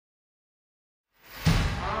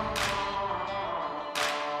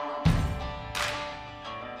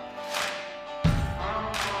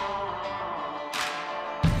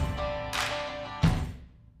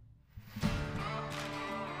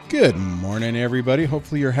Good morning, everybody.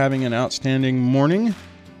 Hopefully you're having an outstanding morning.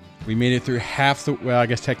 We made it through half the, well, I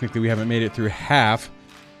guess technically we haven't made it through half.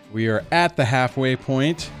 We are at the halfway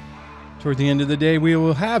point. Toward the end of the day, we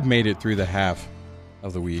will have made it through the half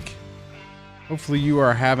of the week. Hopefully you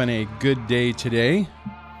are having a good day today.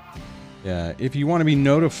 If you want to be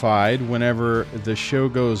notified whenever the show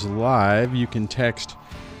goes live, you can text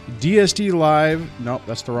DSD Live. Nope,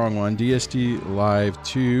 that's the wrong one. DSD Live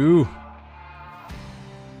to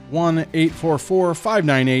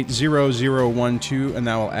 1-844-598-0012, and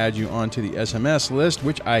that will add you onto the SMS list,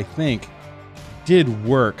 which I think did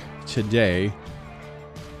work today.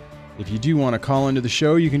 If you do want to call into the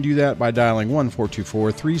show, you can do that by dialing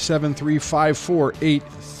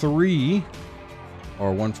 1-424-373-5483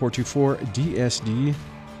 or 1-424-DSD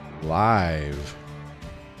Live.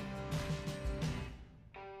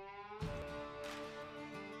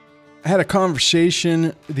 I had a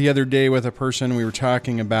conversation the other day with a person. We were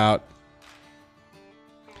talking about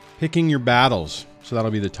picking your battles. So that'll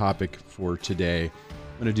be the topic for today.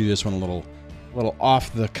 I'm going to do this one a little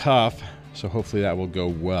off the cuff. So hopefully that will go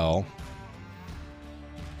well.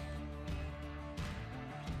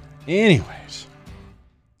 Anyways,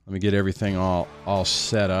 let me get everything all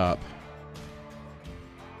set up.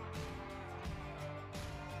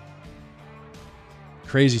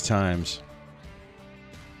 Crazy times.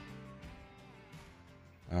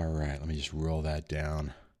 All right, let me just roll that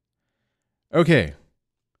down. Okay.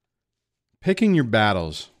 Picking your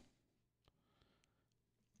battles.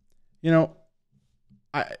 You know,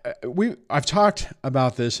 I've talked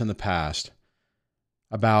about this in the past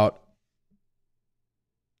about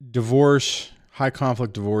divorce. High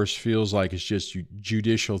conflict divorce feels like it's just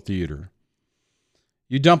judicial theater.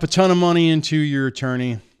 You dump a ton of money into your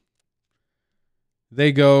attorney.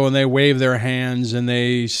 They go and they wave their hands and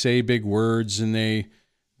they say big words and they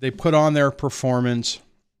put on their performance.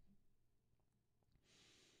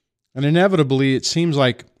 And inevitably, it seems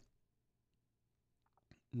like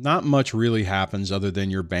not much really happens other than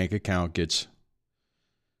your bank account gets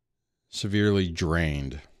severely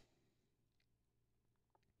drained.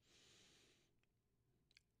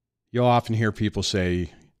 You'll often hear people say,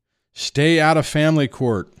 stay out of family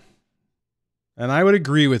court. And I would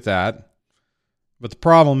agree with that. But the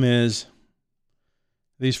problem is,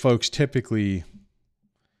 these folks typically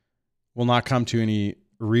will not come to any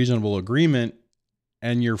reasonable agreement,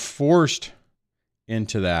 and you're forced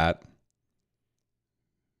into that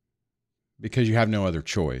because you have no other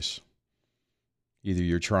choice. Either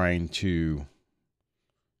you're trying to,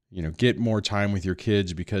 get more time with your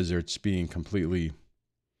kids because it's being completely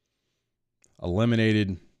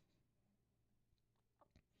eliminated,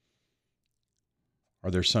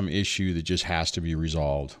 or there's some issue that just has to be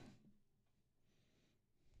resolved.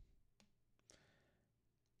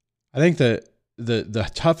 I think that the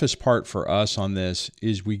toughest part for us on this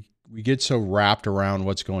is we get so wrapped around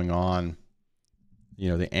what's going on,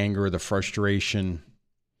 the anger, the frustration,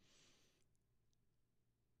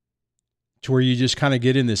 to where you just kind of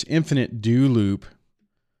get in this infinite do loop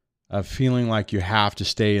of feeling like you have to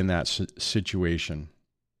stay in that situation.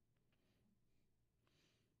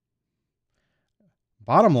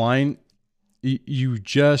 Bottom line, you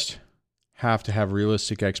just have to have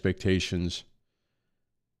realistic expectations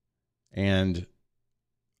and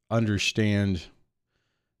understand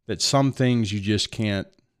that some things you just can't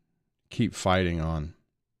keep fighting on.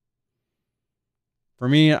 For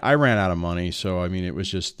me, I ran out of money, so it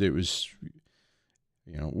was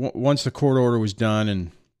once the court order was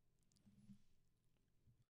done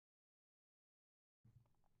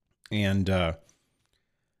and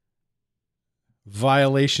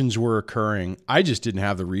violations were occurring, I just didn't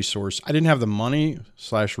have the resource. I didn't have the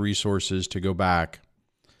money/resources to go back.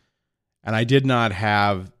 And I did not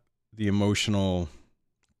have the emotional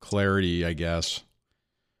clarity, I guess,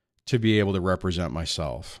 to be able to represent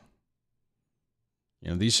myself.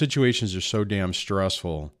 These situations are so damn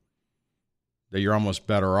stressful that you're almost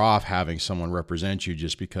better off having someone represent you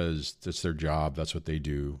just because that's their job. That's what they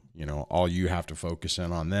do. All you have to focus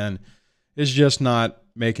in on then is just not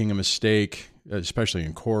making a mistake, especially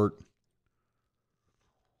in court.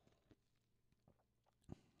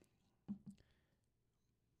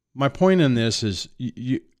 My point in this is,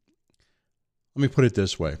 let me put it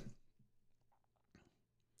this way.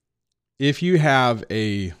 If you have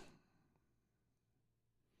a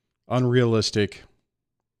unrealistic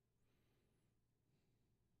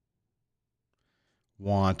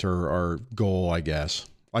want or goal, I guess,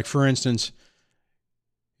 like for instance,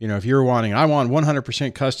 if you're I want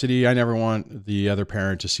 100% custody. I never want the other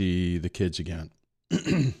parent to see the kids again.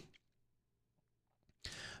 The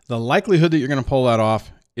likelihood that you're going to pull that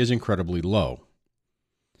off is incredibly low.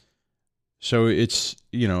 So it's,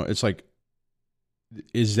 it's like,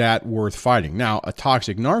 is that worth fighting? Now, a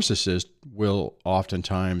toxic narcissist will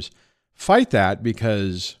oftentimes fight that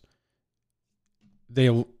because they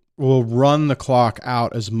will run the clock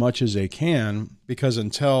out as much as they can, because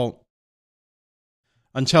until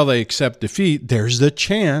they accept defeat, there's the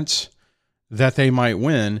chance that they might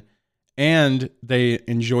win, and they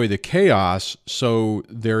enjoy the chaos. So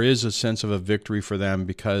there is a sense of a victory for them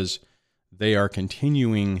because they are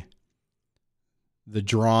continuing the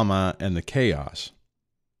drama and the chaos.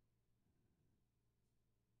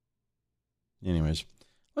 Anyways,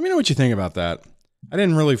 let me know what you think about that. I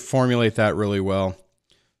didn't really formulate that really well.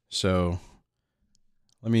 So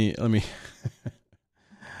let me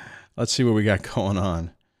let's see what we got going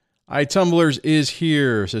on. Tumblers is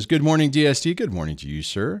here. Says, good morning, DSD. Good morning to you,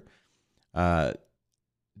 sir.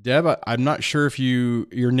 Deb, I'm not sure if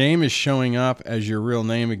your name is showing up as your real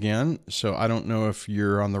name again, so I don't know if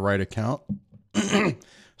you're on the right account.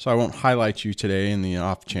 So I won't highlight you today in the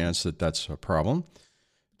off chance that that's a problem.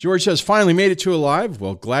 George says, finally made it to alive.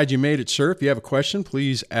 Well, glad you made it, sir. If you have a question,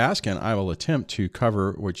 please ask, and I will attempt to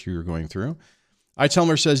cover what you're going through.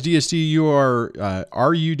 Tumblr says, DSD,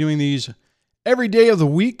 are you doing these every day of the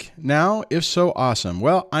week now? If so, awesome.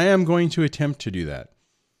 Well, I am going to attempt to do that.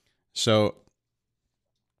 So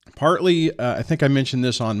partly, I think I mentioned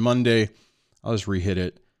this on Monday. I'll just re-hit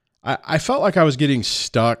it. I felt like I was getting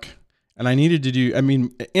stuck, and I needed to do,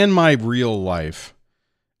 in my real life.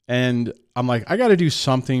 And I'm like, I got to do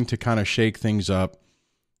something to kind of shake things up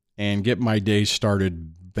and get my day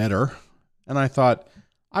started better. And I thought,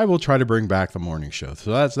 I will try to bring back the morning show.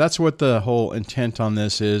 So that's what the whole intent on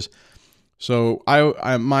this is. So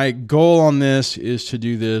my goal on this is to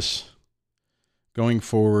do this going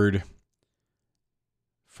forward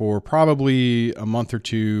for probably a month or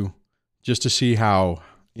two, just to see how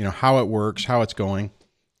it works, how it's going.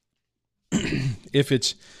 If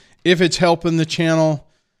it's helping the channel,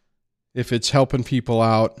 if it's helping people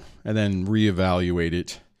out, and then reevaluate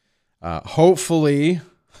it. Hopefully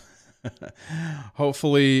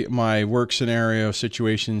my work scenario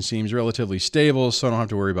situation seems relatively stable, so I don't have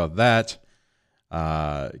to worry about that.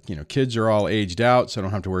 Kids are all aged out, so I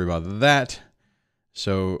don't have to worry about that.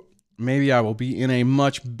 So maybe I will be in a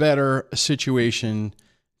much better situation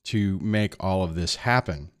to make all of this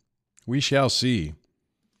happen. We shall see.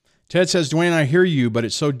 Ted says, Dwayne, I hear you, but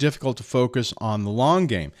it's so difficult to focus on the long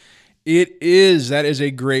game. It is. That is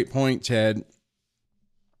a great point, Ted.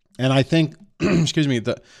 And I think, excuse me,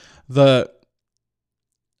 the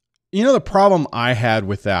problem I had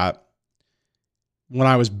with that when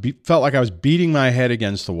I felt like I was beating my head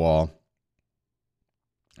against the wall,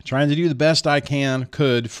 trying to do the best I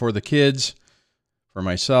could for the kids, for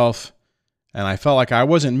myself, and I felt like I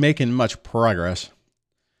wasn't making much progress.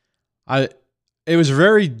 It was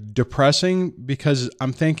very depressing because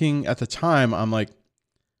I'm thinking at the time, I'm like,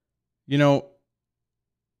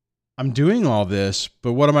 I'm doing all this,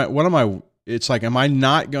 but what am I, it's like, am I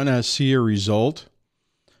not going to see a result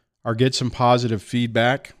or get some positive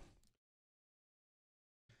feedback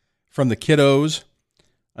from the kiddos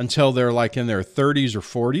until they're like in their 30s or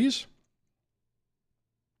 40s?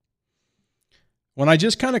 When I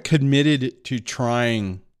just kind of committed to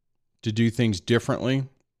trying to do things differently,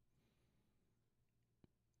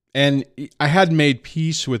 and I had made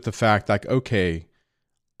peace with the fact, like, okay,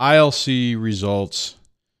 I'll see results,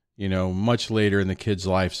 much later in the kids'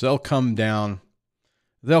 lives. They'll come down.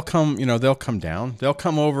 They'll come down. They'll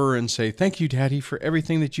come over and say, thank you, Daddy, for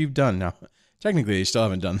everything that you've done. Now, technically, they still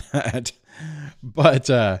haven't done that. But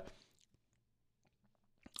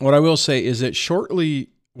what I will say is that shortly,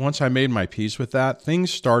 once I made my peace with that,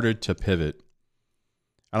 things started to pivot.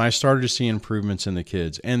 And I started to see improvements in the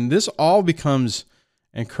kids. And this all becomes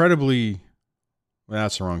incredibly... Well,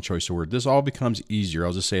 that's the wrong choice of word. This all becomes easier.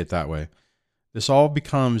 I'll just say it that way. This all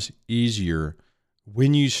becomes easier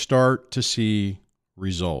when you start to see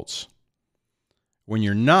results. When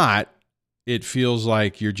you're not, it feels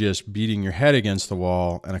like you're just beating your head against the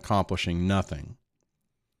wall and accomplishing nothing.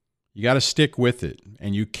 You got to stick with it.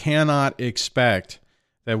 And you cannot expect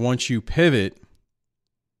that once you pivot,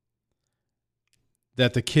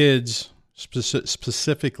 that the kids,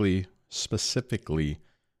 specifically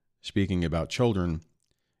speaking about children,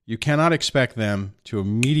 you cannot expect them to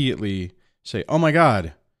immediately say, oh my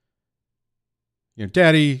God,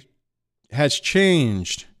 Daddy has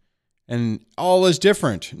changed and all is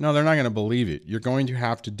different. No, they're not going to believe it. You're going to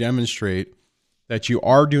have to demonstrate that you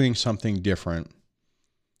are doing something different.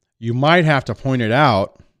 You might have to point it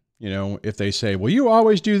out, if they say, well, you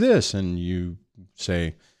always do this. And you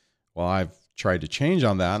say, well, I've tried to change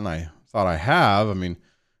on that and I thought I have.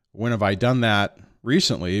 When have I done that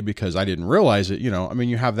recently because I didn't realize it.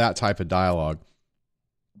 You have that type of dialogue.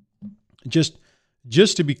 Just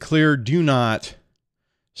to be clear, do not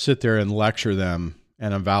sit there and lecture them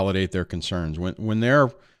and invalidate their concerns. When they're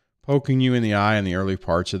poking you in the eye in the early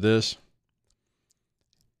parts of this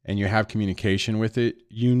and you have communication with it,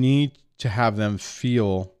 you need to have them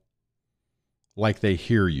feel like they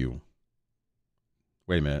hear you.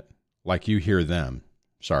 Wait a minute. Like you hear them.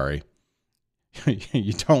 Sorry.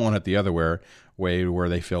 You don't want it the other way where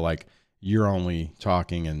they feel like you're only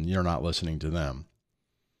talking and you're not listening to them.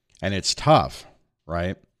 And it's tough,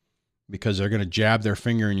 right? Because they're going to jab their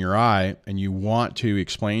finger in your eye and you want to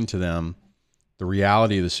explain to them the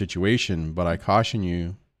reality of the situation, but I caution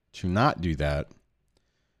you to not do that.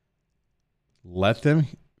 Let them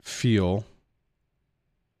feel,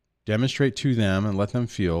 demonstrate to them and let them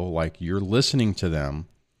feel like you're listening to them,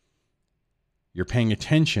 you're paying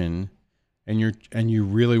attention, and you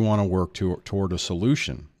really want to work toward a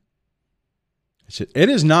solution. It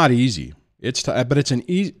is not easy. It's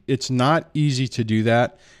not easy to do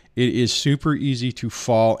that. It is super easy to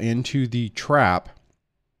fall into the trap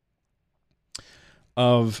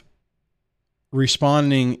of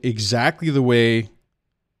responding exactly the way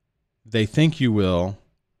they think you will,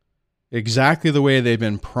 exactly the way they've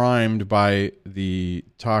been primed by the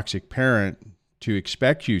toxic parent to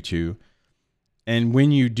expect you to. And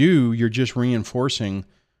when you do, you're just reinforcing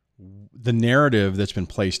the narrative that's been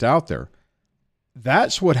placed out there.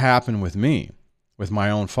 That's what happened with me, with my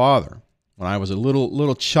own father. When I was a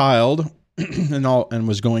little child and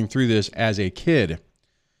was going through this as a kid,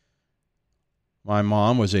 my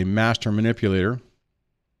mom was a master manipulator.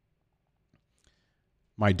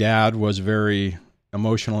 My dad was very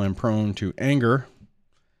emotional and prone to anger.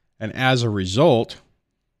 And as a result,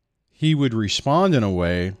 he would respond in a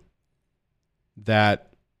way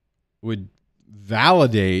that would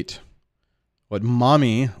validate what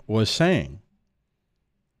mommy was saying.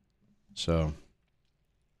 So,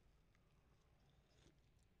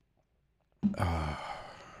 all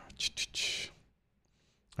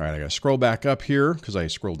right, I got to scroll back up here because I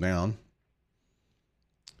scrolled down.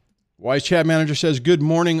 Wise Chat Manager says, good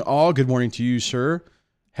morning, all. Good morning to you, sir.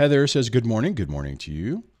 Heather says, good morning. Good morning to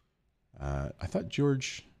you. I thought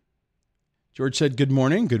George said, good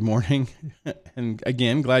morning. Good morning. And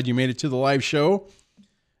again, glad you made it to the live show.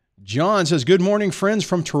 John says, good morning, friends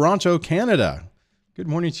from Toronto, Canada. Good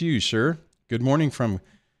morning to you, sir. Good morning from,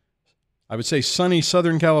 I would say, sunny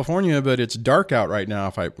Southern California, but it's dark out right now,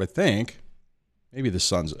 if I would think. Maybe the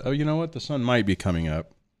sun's, oh, you know what? The sun might be coming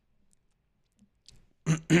up.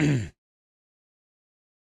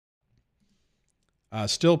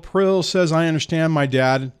 Still Prill says, I understand my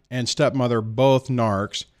dad and stepmother, both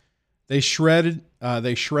narcs. They shredded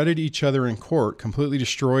each other in court, completely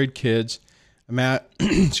destroyed kids.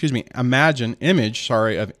 Imagine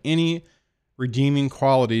of any redeeming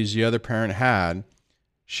qualities the other parent had.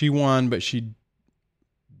 She won, but she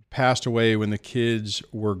passed away when the kids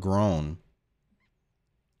were grown.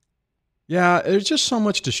 Yeah, there's just so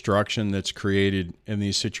much destruction that's created in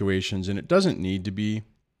these situations, and it doesn't need to be.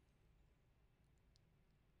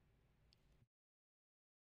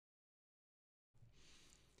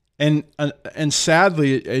 And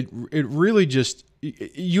sadly, it really just,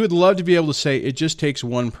 you would love to be able to say it just takes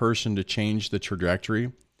one person to change the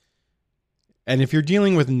trajectory. And if you're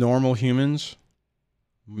dealing with normal humans,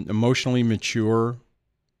 emotionally mature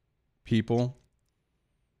people,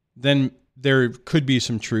 then there could be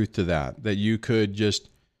some truth to that you could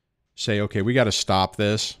just say, okay, we got to stop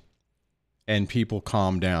this, and people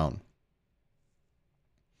calm down.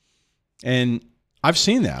 And I've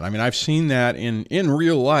seen that. I mean, I've seen that in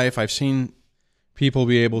real life. I've seen people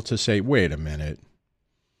be able to say, wait a minute,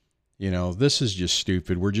 this is just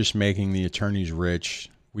stupid. We're just making the attorneys rich.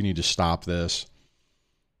 We need to stop this.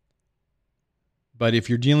 But if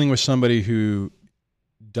you're dealing with somebody who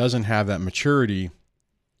doesn't have that maturity,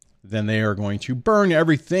 then they are going to burn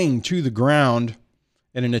everything to the ground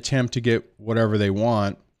in an attempt to get whatever they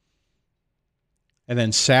want. And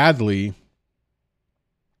then sadly,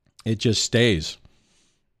 it just stays.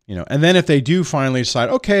 And then if they do finally decide,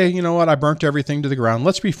 okay, you know what, I burnt everything to the ground,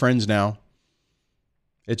 let's be friends now.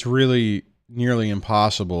 It's really nearly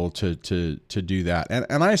impossible to do that.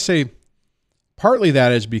 And I say partly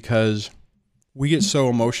that is because we get so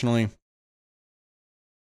emotionally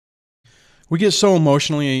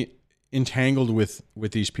entangled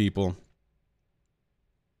with these people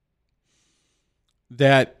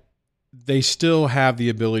that they still have the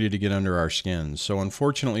ability to get under our skin. So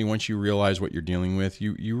unfortunately, once you realize what you're dealing with,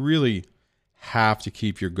 you really have to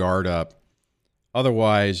keep your guard up.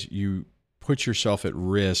 Otherwise, you put yourself at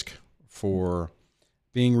risk for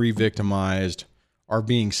being re-victimized are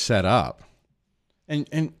being set up.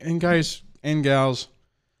 And guys and gals,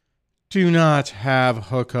 do not have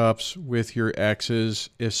hookups with your exes,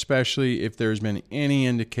 especially if there's been any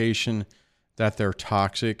indication that they're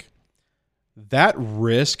toxic. That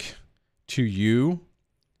risk to you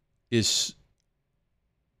is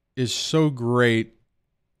so great.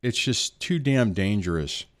 It's just too damn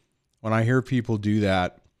dangerous. When I hear people do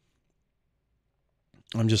that,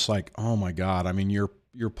 I'm just like, oh my God. I mean,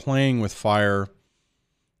 you're playing with fire,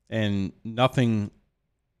 and nothing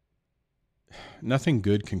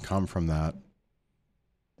good can come from that.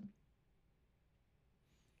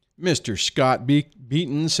 Mr. Scott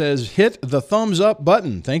Beaton says, hit the thumbs up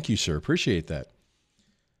button. Thank you, sir. Appreciate that.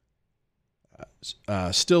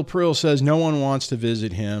 Still Prill says, no one wants to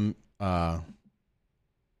visit him. OW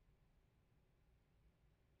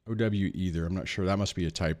either. I'm not sure. That must be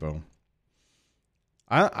a typo.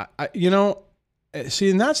 I see,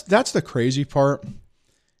 and that's the crazy part.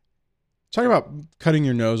 Talk about cutting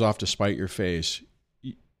your nose off to spite your face.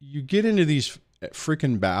 You get into these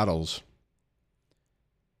freaking battles.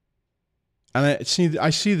 And I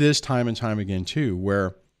see this time and time again too,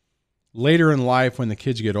 where later in life, when the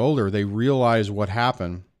kids get older, they realize what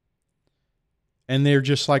happened. And they're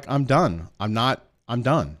just like, I'm done. I'm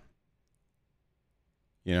done.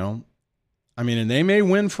 You know? I mean, and they may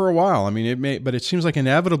win for a while. I mean, but it seems like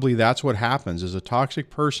inevitably that's what happens, is a toxic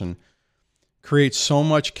person creates so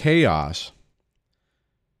much chaos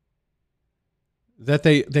that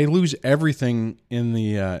they lose everything in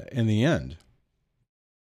the end.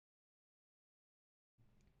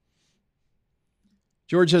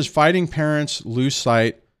 George says, fighting parents lose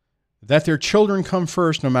sight that their children come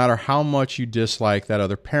first. No matter how much you dislike that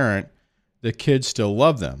other parent, the kids still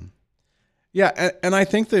love them. Yeah, and I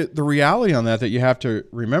think that the reality on that you have to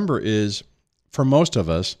remember is, for most of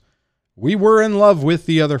us, we were in love with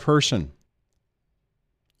the other person.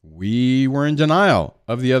 We were in denial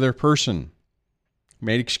of the other person.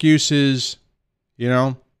 Made excuses, you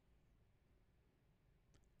know.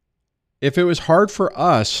 If it was hard for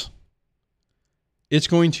us, it's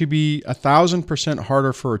going to be 1,000%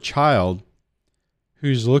 harder for a child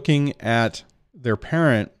who's looking at their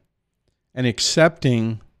parent and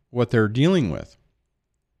accepting what they're dealing with.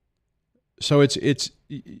 So it's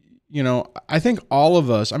you know, I think all of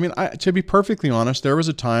us, I mean, to be perfectly honest, there was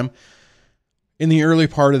a time in the early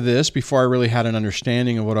part of this, before I really had an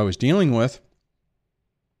understanding of what I was dealing with,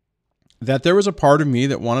 that there was a part of me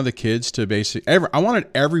that wanted the kids to I wanted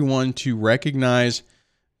everyone to recognize,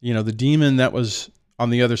 you know, the demon that was on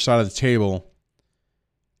the other side of the table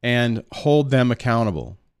and hold them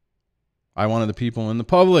accountable. I wanted the people in the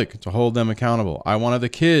public to hold them accountable. I wanted the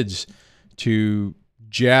kids to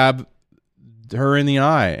jab her in the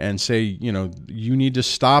eye and say, you know, you need to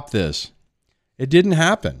stop this. It didn't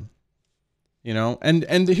happen, you know,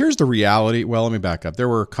 and here's the reality. Well, let me back up. There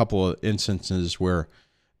were a couple of instances where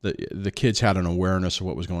the kids had an awareness of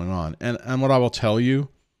what was going on. And what I will tell you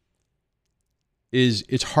is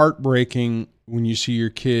it's heartbreaking when you see your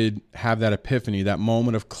kid have that epiphany, that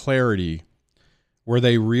moment of clarity where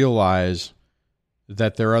they realize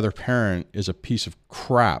that their other parent is a piece of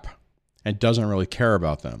crap and doesn't really care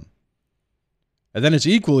about them. And then it's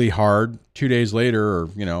equally hard 2 days later, or,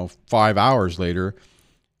 you know, 5 hours later,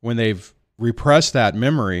 when they've repressed that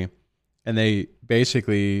memory and they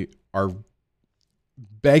basically are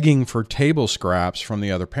begging for table scraps from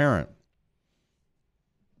the other parent.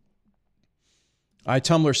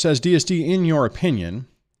 iTumblr says, DSD, in your opinion,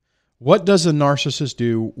 what does a narcissist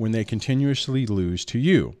do when they continuously lose to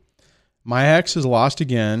you? My ex has lost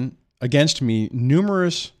again against me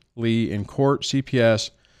numerously in court,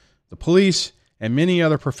 CPS, the police, and many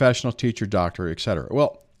other professional, teacher, doctor, etc.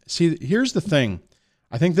 Well, see, here's the thing.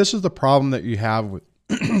 I think this is the problem that you have with,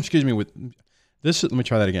 excuse me, with this. Let me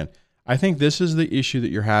try that again. I think this is the issue that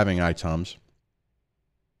you're having, iTums.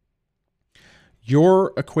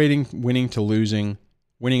 You're equating winning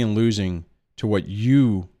and losing to what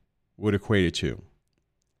you would equate it to.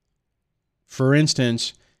 For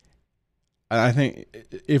instance, I think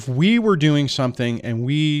if we were doing something and let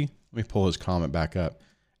me pull his comment back up,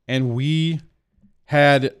 and we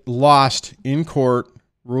had lost in court,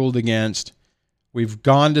 ruled against, we've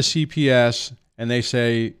gone to CPS and they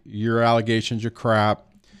say your allegations are crap.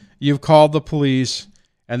 You've called the police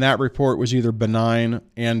and that report was either benign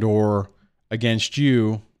and or against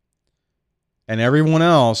you and everyone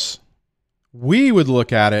else. We would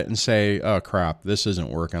look at it and say, oh crap, this isn't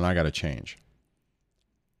working. I got to change.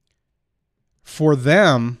 For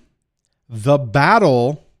them, the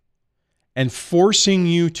battle and forcing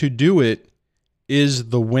you to do it is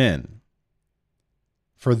the win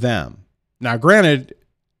for them. Now, granted,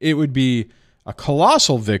 it would be a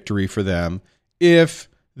colossal victory for them if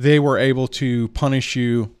they were able to punish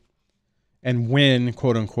you and win,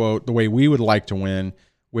 quote unquote, the way we would like to win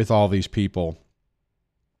with all these people.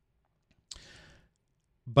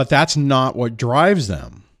 But that's not what drives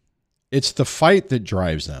them. It's the fight that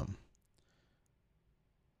drives them.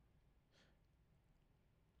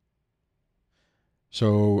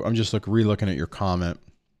 So I'm just re-looking at your comment.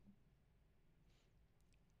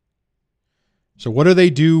 So what do they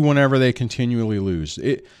do whenever they continually lose?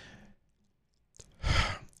 It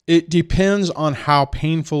depends on how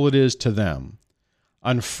painful it is to them.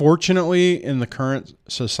 Unfortunately, in the current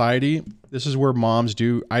society, this is where moms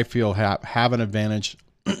do, I feel, have an advantage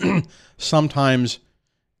sometimes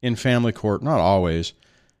in family court, not always,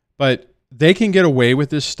 but they can get away with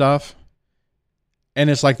this stuff, and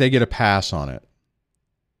it's like they get a pass on it.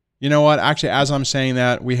 You know what? Actually, as I'm saying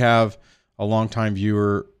that, we have a longtime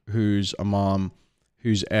viewer who's a mom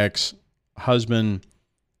whose ex-husband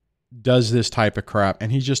does this type of crap,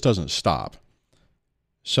 and he just doesn't stop.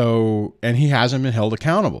 So, and he hasn't been held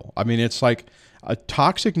accountable. I mean, it's like a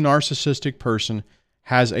toxic narcissistic person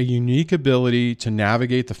has a unique ability to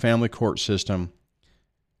navigate the family court system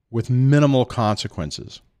with minimal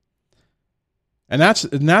consequences. And that's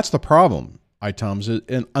the problem, Tums.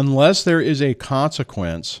 And unless there is a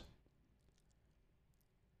consequence,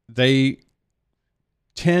 they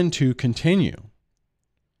tend to continue.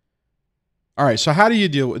 All right, so how do you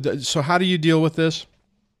deal with this?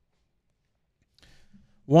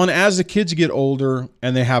 One, as the kids get older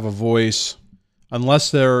and they have a voice,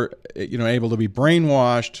 unless they're able to be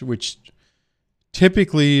brainwashed, which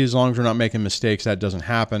typically, as long as we're not making mistakes, that doesn't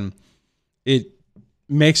happen. It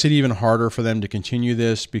makes it even harder for them to continue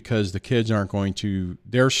this because the kids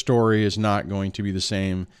their story is not going to be the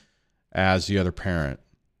same as the other parent.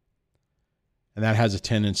 And that has a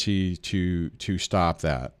tendency to stop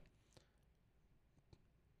that.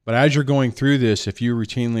 But as you're going through this, if you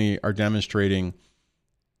routinely are demonstrating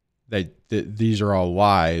that these are all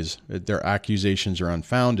lies, that their accusations are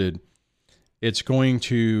unfounded, it's going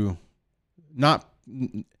to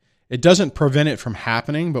it doesn't prevent it from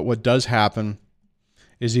happening, but what does happen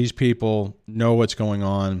is these people know what's going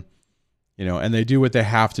on, and they do what they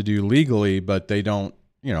have to do legally, but they don't,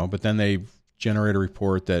 but then they generate a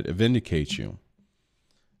report that vindicates you.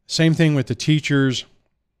 Same thing with the teachers.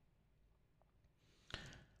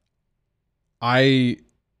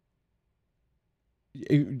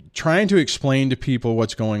 Trying to explain to people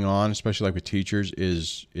what's going on, especially like with teachers,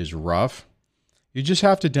 is rough. You just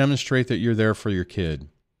have to demonstrate that you're there for your kid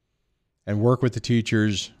and work with the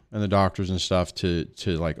teachers and the doctors and stuff to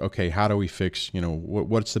like, okay, how do we fix,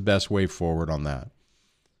 what's the best way forward on that?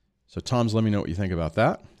 So Tom's, let me know what you think about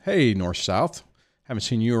that. Hey, North South, haven't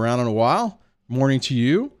seen you around in a while. Morning to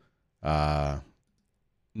you.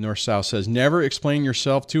 North South says, never explain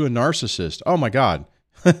yourself to a narcissist. Oh my God.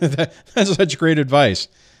 That's such great advice.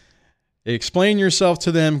 Explain yourself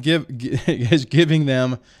to them is giving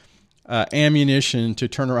them ammunition to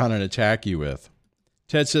turn around and attack you with.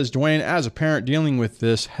 Ted says, Dwayne, as a parent dealing with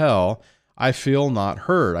this hell, I feel not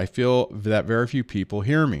heard. I feel that very few people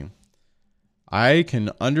hear me. I can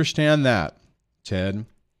understand that, Ted.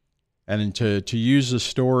 And to use the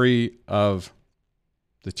story of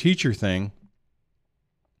the teacher thing,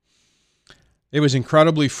 it was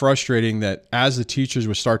incredibly frustrating that as the teachers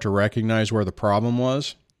would start to recognize where the problem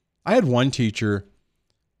was, I had one teacher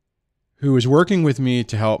who was working with me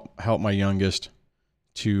to help my youngest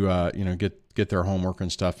to get their homework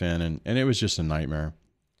and stuff in, and it was just a nightmare.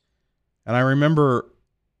 And I remember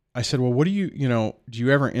I said, well, what do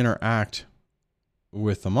you ever interact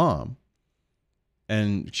with the mom?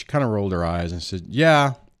 And she kind of rolled her eyes and said,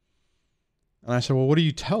 yeah. And I said, well, what do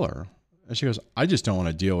you tell her? And she goes, I just don't want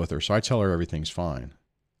to deal with her. So I tell her everything's fine.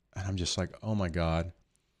 And I'm just like, oh my God.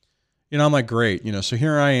 I'm like, great. So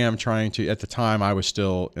here I am trying to, at the time I was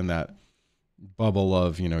still in that bubble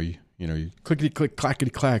of, you clickety click,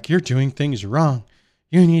 clackety clack. You're doing things wrong.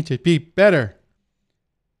 You need to be better.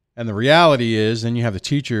 And the reality is, then you have the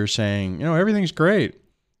teacher saying, everything's great.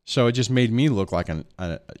 So it just made me look like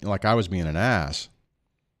like I was being an ass.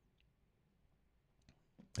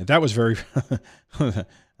 And that was very,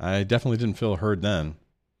 I definitely didn't feel heard then.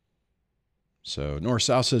 So North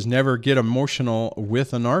South says, never get emotional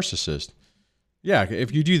with a narcissist. Yeah,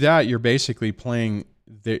 if you do that, you're basically playing,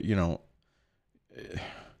 you're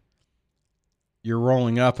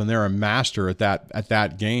rolling up and they're a master at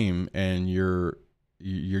that game, and you're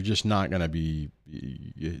just not going to be,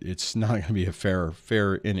 it's not going to be a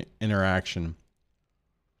fair interaction.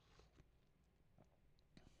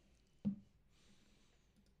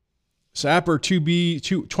 Sapper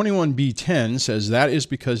 21B10 says that is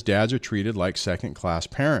because dads are treated like second-class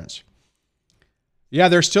parents. Yeah,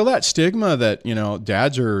 there's still that stigma that,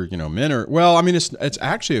 dads are, men are, well, I mean, it's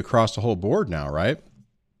actually across the whole board now, right?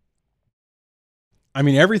 I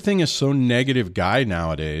mean, everything is so negative guy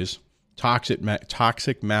nowadays.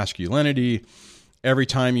 Toxic masculinity. Every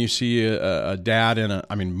time you see a dad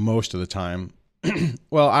most of the time,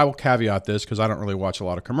 well, I will caveat this because I don't really watch a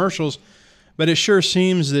lot of commercials, but it sure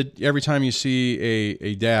seems that every time you see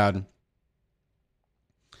a dad,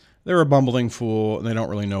 they're a bumbling fool and they don't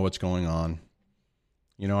really know what's going on.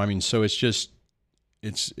 So it's just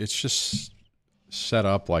set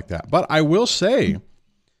up like that. But I will say,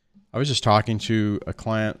 I was just talking to a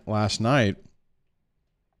client last night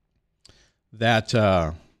that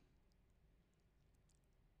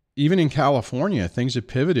even in California, things have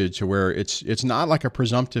pivoted to where it's not like a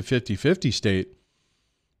presumptive 50-50 state,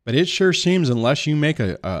 but it sure seems unless you make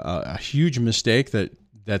a huge mistake that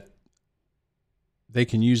they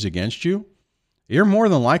can use against you, you're more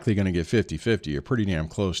than likely going to get 50-50. You're pretty damn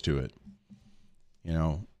close to it.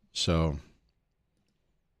 So,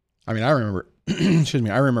 I mean, I remember,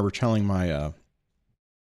 I remember telling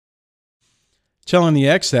telling the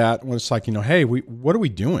ex that when it's like, hey, what are we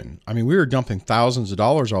doing? I mean, we were dumping thousands of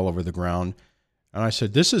dollars all over the ground. And I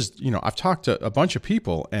said, this is, I've talked to a bunch of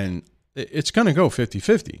people and it's going to go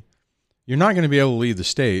 50-50. You're not going to be able to leave the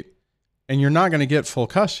state and you're not going to get full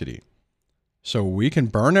custody. So we can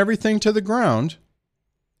burn everything to the ground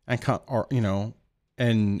and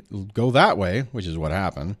go that way, which is what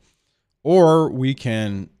happened. Or we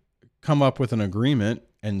can come up with an agreement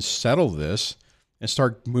and settle this and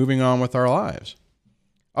start moving on with our lives.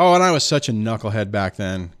 Oh, and I was such a knucklehead back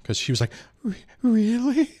then because she was like,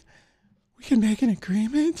 really? We can make an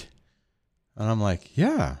agreement? And I'm like,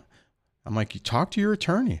 yeah. I'm like, you talk to your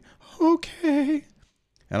attorney. Okay.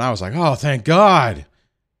 And I was like, oh, thank God.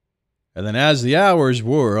 And then as the hours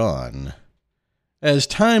wore on, as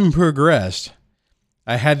time progressed,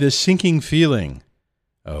 I had this sinking feeling,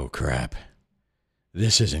 oh, crap,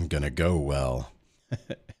 this isn't going to go well.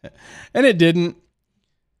 And it didn't.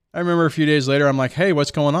 I remember a few days later, I'm like, hey,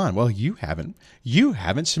 what's going on? Well, you haven't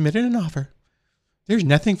submitted an offer. There's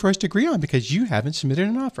nothing for us to agree on because you haven't submitted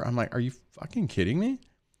an offer. I'm like, are you fucking kidding me?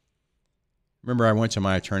 Remember, I went to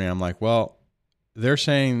my attorney. I'm like, well, they're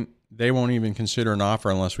saying they won't even consider an offer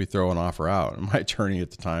unless we throw an offer out. And my attorney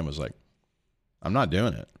at the time was like, I'm not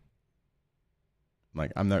doing it. I'm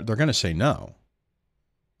like, they're going to say no.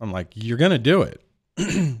 I'm like, you're going to do it.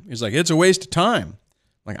 He's like, it's a waste of time.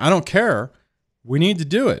 I'm like, I don't care. We need to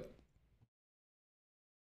do it.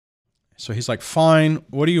 So he's like, fine.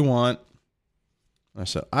 What do you want? I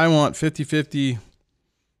said, I want 50-50,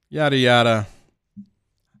 yada, yada.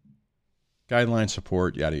 Guideline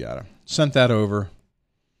support, yada, yada. Sent that over.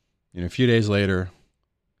 A few days later,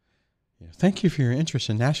 thank you for your interest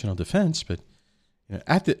in national defense. But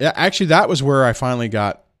actually, that was where I finally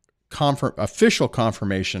got official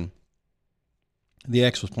confirmation the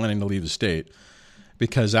ex was planning to leave the state,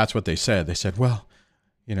 because that's what they said. They said, well,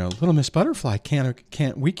 Little Miss Butterfly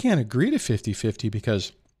we can't agree to 50-50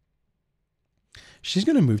 because she's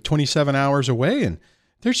going to move 27 hours away and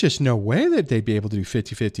there's just no way that they'd be able to do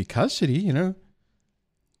 50-50 custody,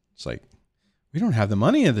 It's like, we don't have the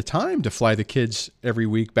money at the time to fly the kids every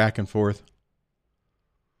week back and forth.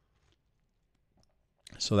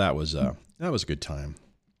 So that was a good time.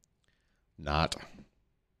 Not.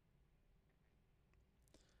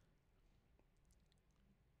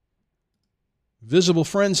 Visible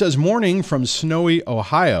Friend says, morning from snowy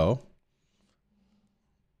Ohio.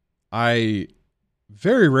 I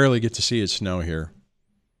very rarely get to see it snow here.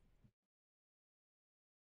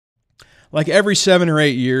 Like every 7 or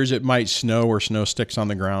 8 years, it might snow or snow sticks on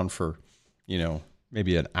the ground for,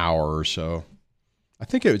 maybe an hour or so. I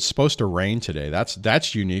think it was supposed to rain today.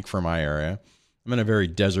 That's unique for my area. I'm in a very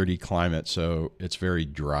deserty climate, so it's very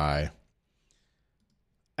dry.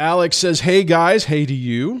 Alex says, hey guys, hey to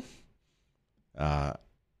you.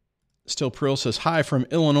 Still Prill says, hi from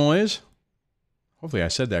Illinois. Hopefully I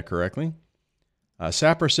said that correctly.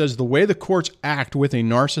 Sapper says, the way the courts act with a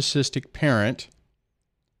narcissistic parent,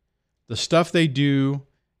 the stuff they do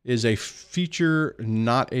is a feature,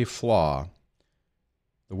 not a flaw.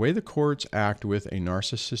 The way the courts act with a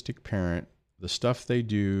narcissistic parent, the stuff they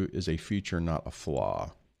do is a feature, not a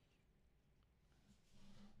flaw.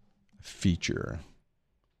 Feature.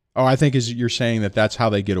 Oh, I think you're saying that's how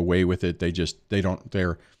they get away with it. They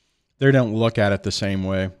don't look at it the same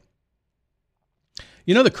way.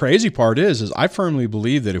 The crazy part is I firmly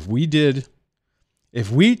believe that if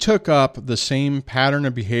we took up the same pattern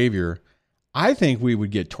of behavior, I think we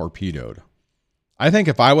would get torpedoed. I think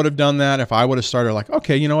if I would have done that, if I would have started like,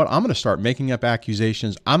 okay, you know what? I'm going to start making up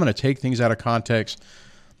accusations. I'm going to take things out of context.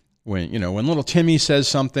 When little Timmy says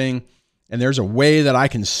something and there's a way that I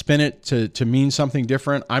can spin it to mean something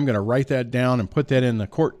different, I'm going to write that down and put that in the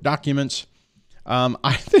court documents.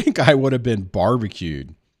 I think I would have been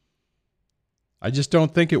barbecued. I just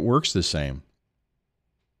don't think it works the same.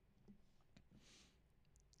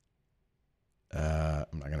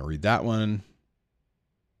 I'm not going to read that one.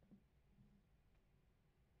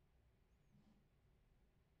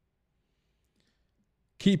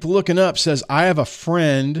 Keep Looking Up says, I have a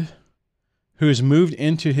friend who has moved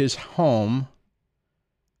into his home.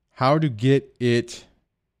 How to get it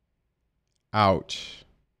out?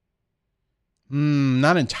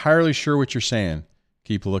 Not entirely sure what you're saying.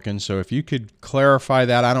 Keep looking. So if you could clarify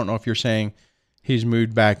that, I don't know if you're saying he's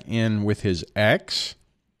moved back in with his ex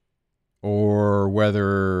or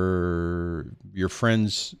whether your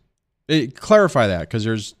friends... clarify that,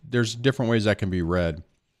 because there's different ways that can be read.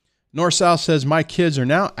 North South says, my kids are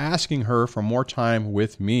now asking her for more time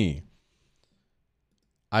with me.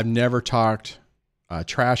 I've never trash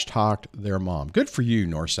talked their mom. Good for you,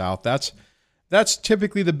 North South. That's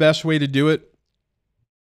typically the best way to do it.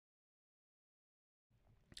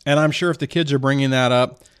 And I'm sure if the kids are bringing that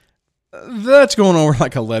up, that's going over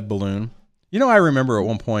like a lead balloon. I remember at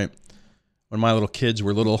one point when my little kids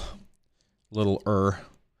were little,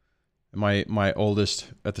 my oldest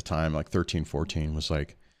at the time, like 13, 14, was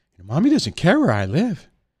like, Mommy doesn't care where I live.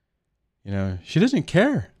 She doesn't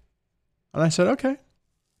care. And I said, okay,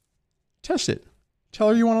 test it. Tell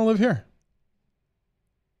her you want to live here.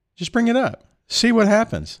 Just bring it up. See what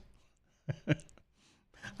happens.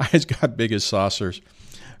 Eyes got big as saucers.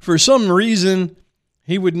 For some reason,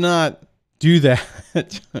 he would not do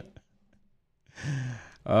that.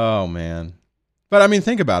 Oh, man. But I mean,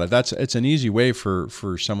 think about it. It's an easy way for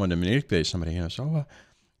someone to manipulate somebody.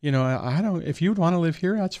 I don't, if you would want to live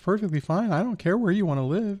here, that's perfectly fine. I don't care where you want to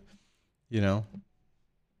live.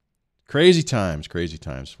 Crazy times.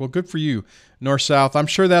 Well, good for you, North South. I'm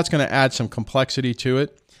sure that's going to add some complexity to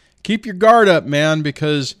it. Keep your guard up, man,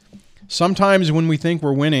 because sometimes when we think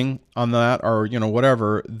we're winning on that or,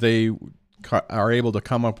 whatever, they are able to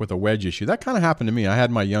come up with a wedge issue. That kind of happened to me. I had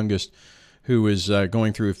my youngest who was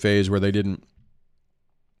going through a phase where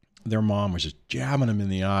their mom was just jabbing him in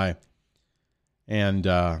the eye. And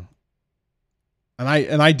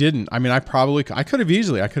I didn't. I mean, I could have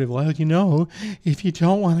easily, well, if you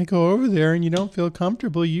don't want to go over there and you don't feel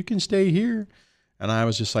comfortable, you can stay here. And I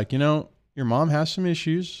was just like, your mom has some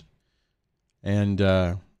issues and,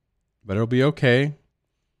 but it'll be okay.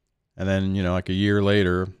 And then, like a year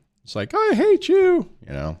later, it's like, I hate you.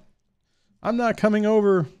 I'm not coming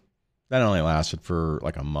over. That only lasted for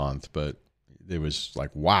like a month, but it was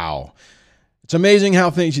like, wow. It's amazing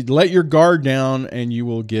how you let your guard down and you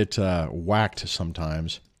will get whacked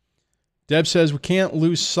sometimes. Deb says, we can't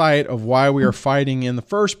lose sight of why we are fighting in the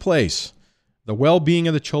first place. The well-being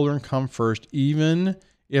of the children come first, even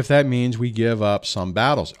if that means we give up some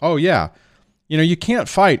battles. Oh, yeah. You can't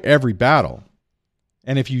fight every battle.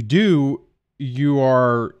 And if you do, you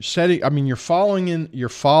are you're falling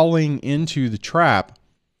into the trap,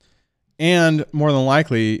 and more than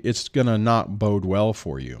likely, it's going to not bode well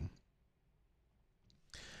for you.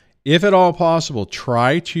 If at all possible,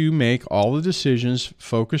 try to make all the decisions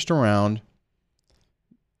focused around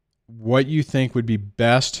what you think would be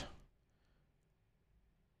best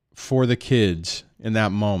for the kids in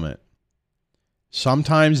that moment.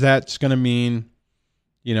 Sometimes that's going to mean,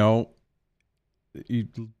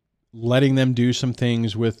 letting them do some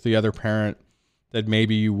things with the other parent that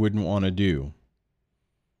maybe you wouldn't want to do.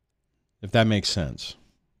 If that makes sense,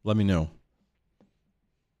 let me know.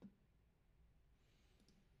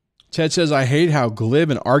 Ted says, I hate how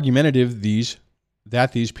glib and argumentative these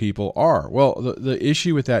people are. Well, the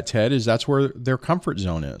issue with that, Ted, is that's where their comfort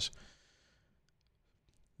zone is.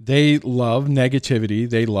 They love negativity.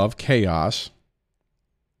 They love chaos.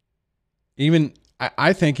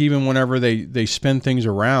 I think even whenever they spin things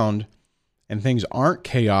around and things aren't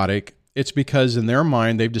chaotic, it's because in their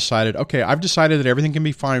mind, they've decided, okay, I've decided that everything can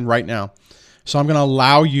be fine right now. So I'm going to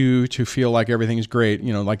allow you to feel like everything's great.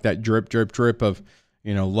 Like that drip, drip, drip of,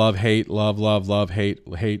 love, hate, love, love, love, hate,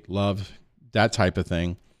 hate, love, that type of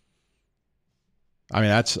thing. I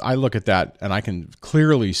mean, I look at that and I can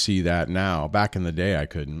clearly see that now. Back in the day, I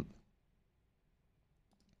couldn't.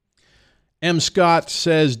 M. Scott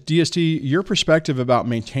says, DST, your perspective about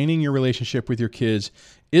maintaining your relationship with your kids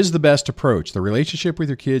is the best approach. The relationship with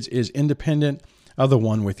your kids is independent of the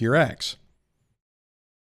one with your ex.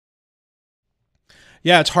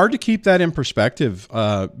 Yeah, it's hard to keep that in perspective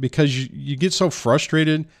because you get so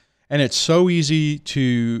frustrated And it's so easy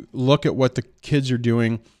to look at what the kids are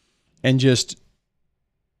doing and just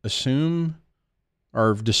assume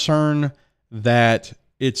or discern that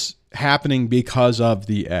it's happening because of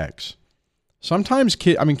the ex. Sometimes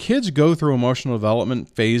kids go through emotional development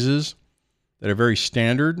phases that are very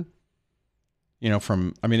standard,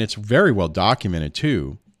 it's very well documented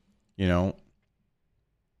too,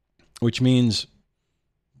 which means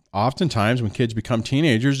oftentimes when kids become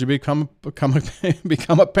teenagers, they become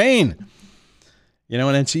a pain,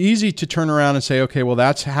 and it's easy to turn around and say, okay, well,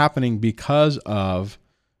 that's happening because of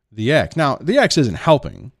the ex. Now, the ex isn't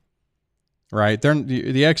helping, right?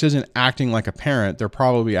 The ex isn't acting like a parent. They're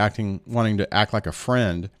probably wanting to act like a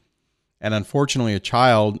friend. And unfortunately, a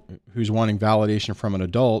child who's wanting validation from an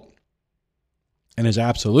adult and is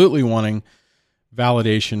absolutely wanting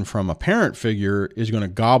validation from a parent figure is going to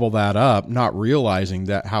gobble that up, not realizing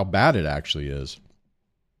that how bad it actually is.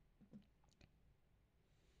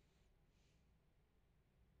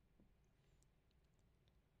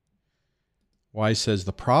 Wise says,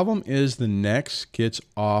 the problem is the next gets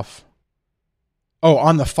off. Oh,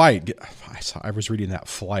 on the fight. I was reading that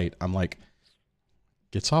flight. I'm like,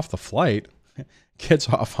 gets off the flight? Gets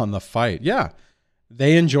off on the fight. Yeah,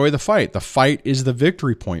 they enjoy the fight. The fight is the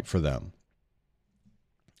victory point for them.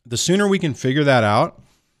 The sooner we can figure that out,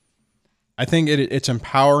 I think it's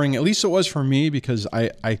empowering. At least it was for me, because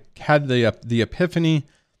I had the epiphany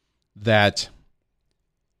that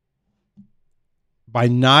by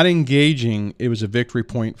not engaging, it was a victory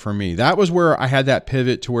point for me. That was where I had that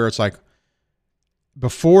pivot to where it's like,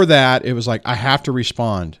 before that, it was like, I have to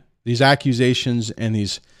respond. These accusations and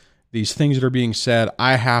these things that are being said,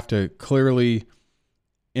 I have to clearly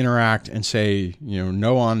interact and say,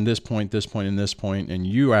 no on this point, and this point, and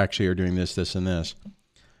you actually are doing this, this, and this.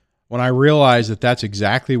 When I realized that that's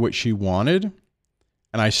exactly what she wanted,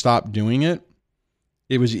 and I stopped doing it,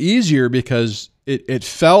 it was easier because it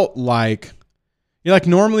felt like, like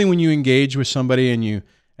normally when you engage with somebody and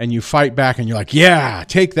you fight back and you're like, yeah,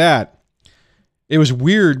 take that. It was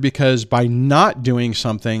weird because by not doing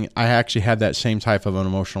something, I actually had that same type of an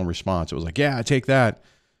emotional response. It was like, yeah, take that.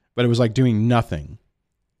 But it was like doing nothing.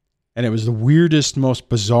 And it was the weirdest, most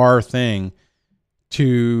bizarre thing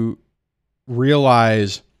to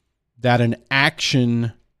realize that an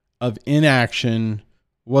action of inaction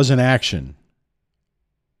was an action.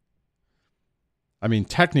 I mean,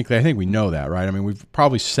 technically, I think we know that, right? I mean, we've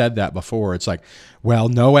probably said that before. It's like, well,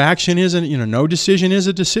 no action isn't, no decision is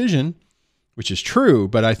a decision, which is true.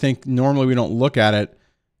 But I think normally we don't look at it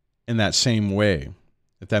in that same way,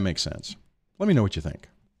 if that makes sense. Let me know what you think.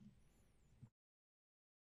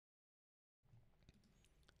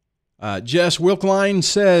 Jess Wilkline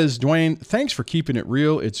says, Dwayne, thanks for keeping it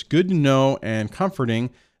real. It's good to know and comforting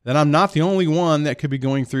that I'm not the only one that could be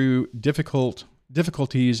going through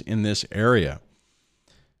difficulties in this area.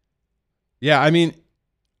 Yeah, I mean,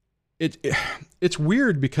 it's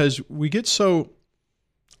weird because we get so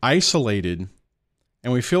isolated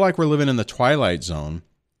and we feel like we're living in the twilight zone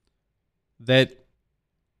that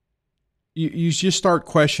you just start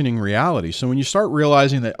questioning reality. So when you start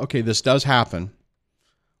realizing that, okay, this does happen,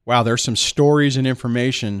 wow, there's some stories and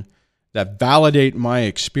information that validate my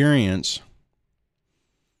experience.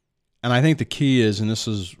 And I think the key is, and this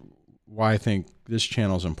is why I think this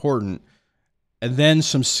channel is important, and then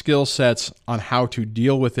some skill sets on how to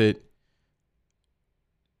deal with it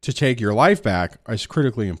to take your life back is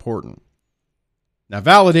critically important. Now,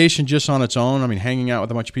 validation just on its own, I mean, hanging out with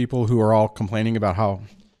a bunch of people who are all complaining about how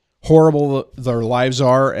horrible their lives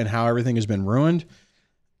are and how everything has been ruined,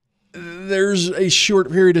 there's a short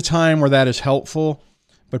period of time where that is helpful,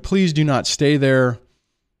 but please do not stay there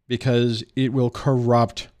because it will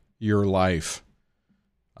corrupt your life.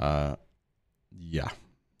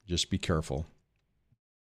 Just be careful.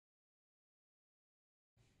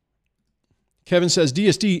 Kevin says,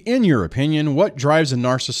 DSD, in your opinion, what drives a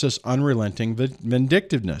narcissist's unrelenting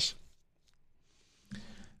vindictiveness?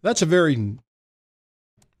 That's a very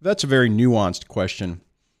nuanced question.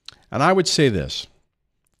 And I would say this.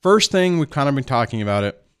 First thing, we've kind of been talking about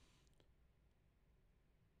it.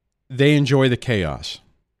 They enjoy the chaos.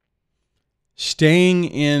 Staying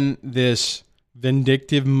in this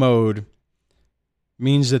vindictive mode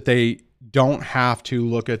means that they don't have to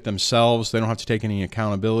look at themselves. They don't have to take any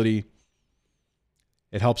accountability.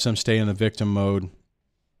 It helps them stay in the victim mode.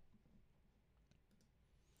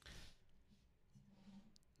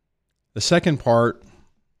 The second part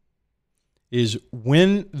is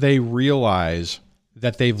when they realize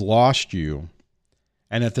that they've lost you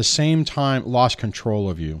and at the same time lost control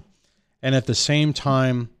of you, and at the same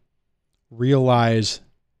time realize,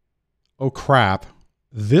 oh crap,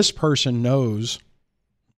 this person knows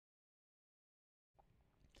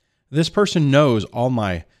This person knows all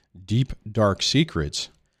my deep, dark secrets.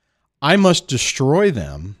 I must destroy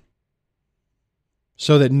them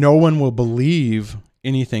so that no one will believe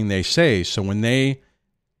anything they say. So when they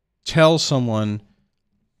tell someone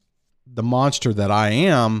the monster that I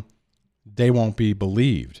am, they won't be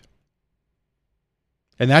believed.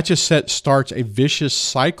 And that just starts a vicious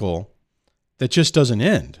cycle that just doesn't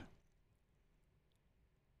end.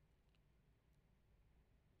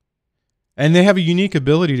 And they have a unique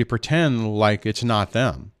ability to pretend like it's not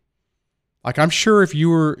them. Like, I'm sure if you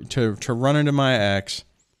were to run into my ex,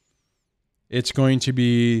 it's going to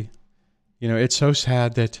be, it's so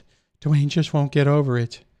sad that Dwayne just won't get over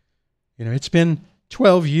it. It's been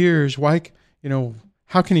 12 years. Why,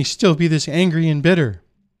 how can he still be this angry and bitter?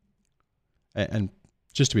 And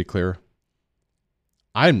just to be clear,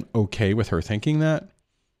 I'm okay with her thinking that,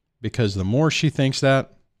 because the more she thinks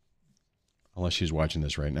that, unless she's watching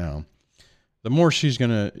this right now, the more she's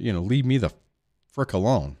going to, leave me the frick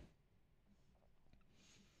alone.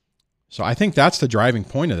 So I think that's the driving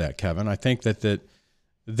point of that, Kevin. I think that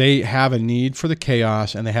they have a need for the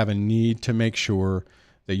chaos, and they have a need to make sure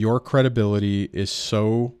that your credibility is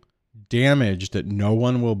so damaged that no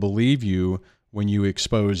one will believe you when you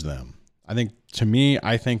expose them. I think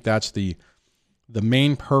that's the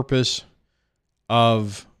main purpose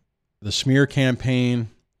of the smear campaign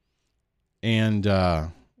and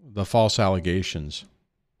the false allegations.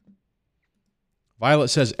 Violet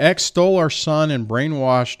says, ex stole our son and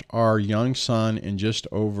brainwashed our young son in just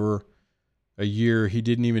over a year. He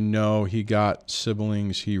didn't even know he got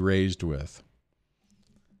siblings he raised with.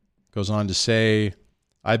 Goes on to say,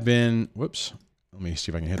 let me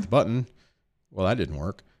see if I can hit the button. Well, that didn't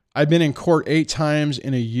work. I've been in court 8 times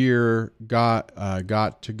in a year, got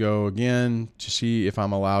to go again to see if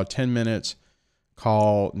I'm allowed 10 minutes.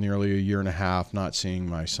 Call nearly a year and a half, not seeing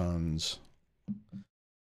my sons.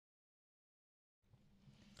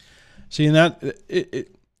 See, and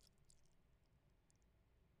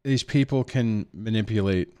these people can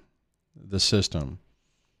manipulate the system.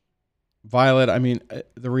 Violet,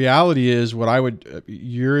 the reality is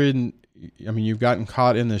you've gotten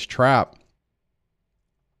caught in this trap.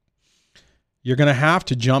 You're going to have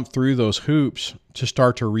to jump through those hoops to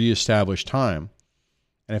start to reestablish time.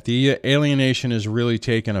 And if the alienation is really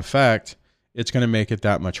taking effect, it's going to make it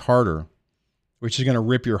that much harder, which is going to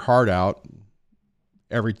rip your heart out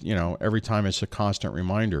every time it's a constant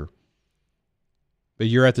reminder. But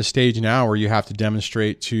you're at the stage now where you have to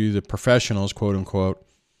demonstrate to the professionals, quote unquote,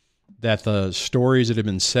 that the stories that have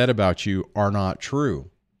been said about you are not true.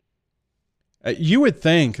 You would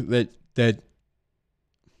think that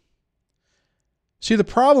see, the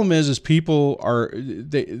problem is people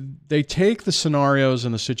they take the scenarios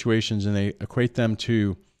and the situations and they equate them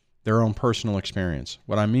to their own personal experience.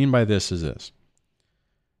 What I mean by this is this.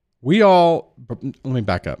 Let me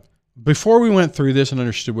back up. Before we went through this and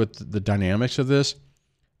understood what the dynamics of this,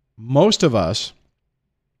 most of us,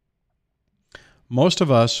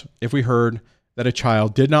 if we heard that a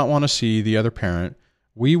child did not want to see the other parent,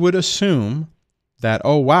 we would assume that,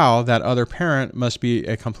 oh, wow, that other parent must be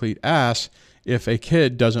a complete ass if a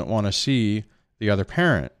kid doesn't want to see the other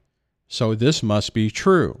parent. So this must be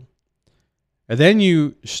true. And then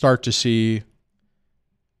you start to see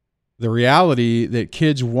the reality that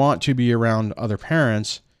kids want to be around other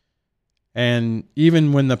parents. And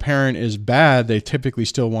even when the parent is bad, they typically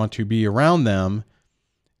still want to be around them.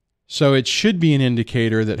 So it should be an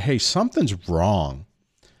indicator that, hey, something's wrong.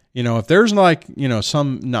 If there's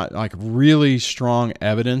some not like really strong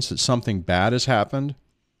evidence that something bad has happened,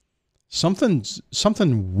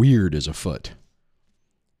 something weird is afoot.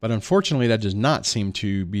 But unfortunately, that does not seem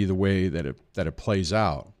to be the way that it plays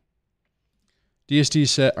out.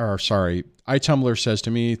 iTumbler says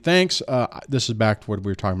to me, thanks. This is back to what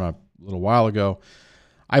we were talking about a little while ago.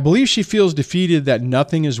 I believe she feels defeated that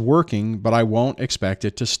nothing is working, but I won't expect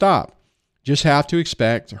it to stop. Just have to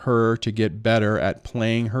expect her to get better at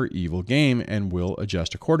playing her evil game and will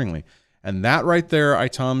adjust accordingly. And that right there,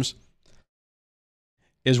 iTums,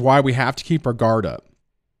 is why we have to keep our guard up.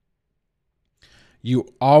 You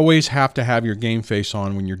always have to have your game face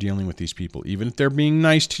on when you're dealing with these people. Even if they're being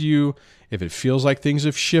nice to you, if it feels like things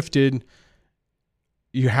have shifted,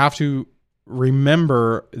 you have to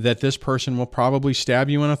remember that this person will probably stab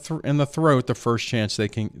you in the throat the first chance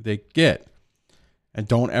they get. And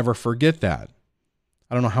don't ever forget that.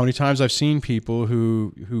 I don't know how many times I've seen people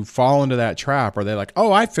who fall into that trap where they're like,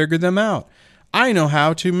 oh, I figured them out. I know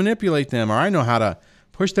how to manipulate them, or I know how to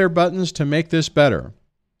push their buttons to make this better.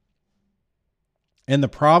 And the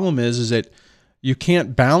problem is that you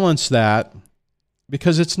can't balance that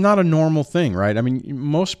because it's not a normal thing, right?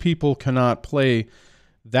 Most people cannot play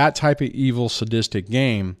that type of evil, sadistic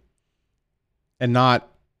game and not,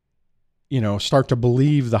 start to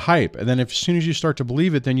believe the hype. And then as soon as you start to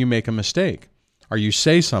believe it, then you make a mistake or you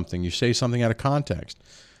say something out of context.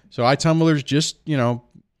 So I tell mothers, just,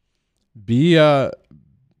 be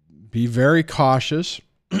very cautious.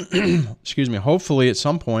 Excuse me. Hopefully at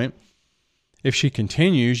some point, if she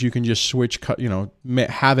continues, you can just switch,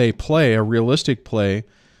 have a realistic play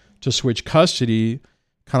to switch custody,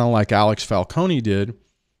 kind of like Alex Falcone did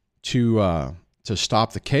to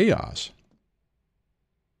stop the chaos.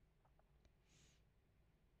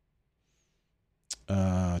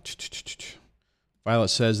 Violet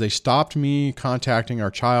says, they stopped me contacting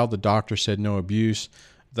our child. The doctor said no abuse,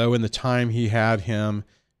 though in the time he had him,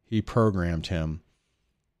 he programmed him.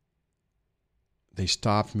 They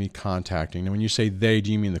stopped me contacting. And when you say they,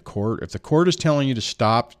 do you mean the court? If the court is telling you to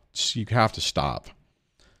stop, you have to stop.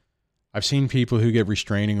 I've seen people who get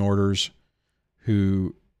restraining orders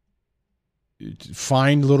who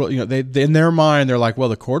find little, they in their mind, they're like, well,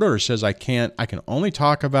 the court order says I can only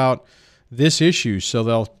talk about this issue. So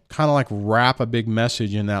they'll kind of like wrap a big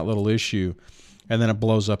message in that little issue and then it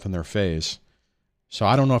blows up in their face. So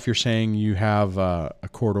I don't know if you're saying you have a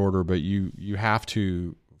court order, but you have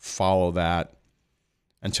to follow that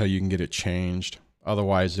until you can get it changed.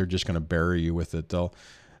 Otherwise, they're just going to bury you with it.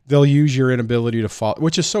 They'll use your inability to follow,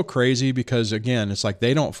 which is so crazy because, again, it's like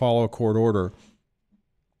they don't follow a court order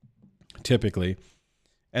typically.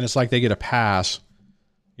 And it's like they get a pass.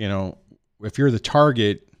 If you're the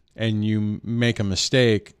target and you make a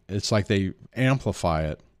mistake, it's like they amplify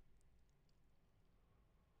it.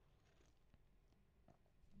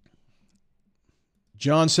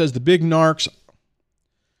 John says, the big narcs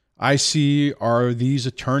I see are these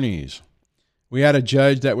attorneys. We had a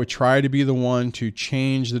judge that would try to be the one to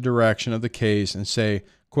change the direction of the case and say,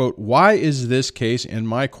 quote, why is this case in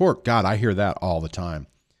my court? God, I hear that all the time.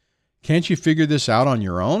 Can't you figure this out on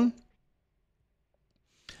your own?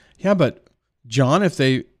 Yeah, but John, if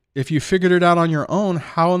you figured it out on your own,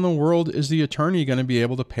 how in the world is the attorney going to be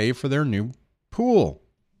able to pay for their new pool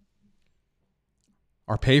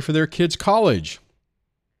or pay for their kids' college?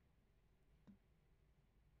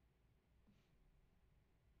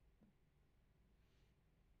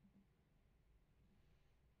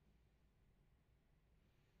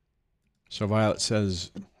 So Violet says,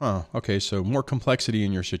 okay, so more complexity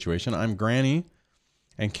in your situation. I'm granny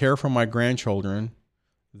and care for my grandchildren,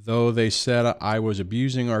 though they said I was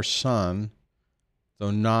abusing our son,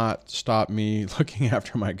 though not stop me looking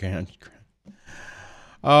after my grandchildren.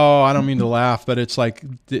 Oh, I don't mean to laugh, but it's like,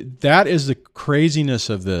 that is the craziness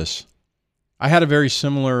of this. I had a very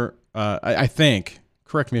similar, I think,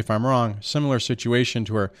 correct me if I'm wrong, similar situation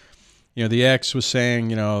to where, the ex was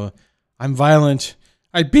saying, I'm violent,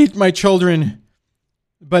 I beat my children,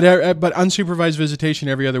 but unsupervised visitation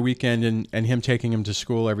every other weekend and him taking him to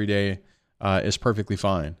school every day is perfectly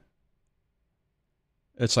fine.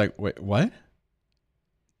 It's like, wait, what?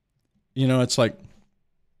 It's like,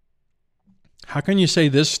 how can you say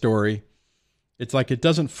this story? It's like it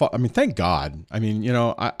doesn't. I mean, thank God. I mean,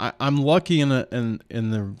 I'm lucky in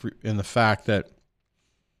the fact that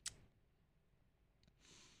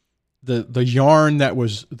the yarn that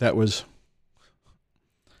was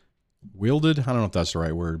wielded, I don't know if that's the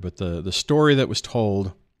right word, but the story that was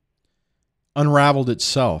told unraveled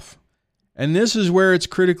itself. And this is where it's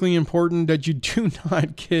critically important that you do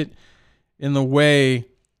not get in the way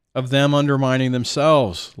of them undermining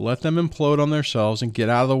themselves. Let them implode on themselves and get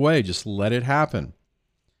out of the way. Just let it happen.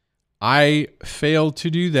 I failed to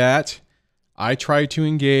do that. I tried to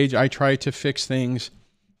engage. I tried to fix things,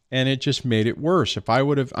 and it just made it worse. If I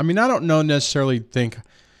would have, I don't necessarily think,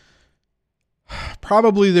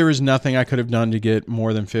 probably there was nothing I could have done to get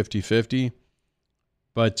more than 50-50.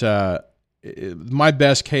 But my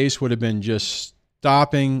best case would have been just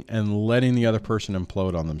stopping and letting the other person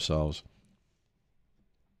implode on themselves.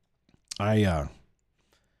 I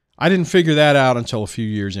didn't figure that out until a few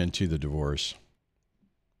years into the divorce.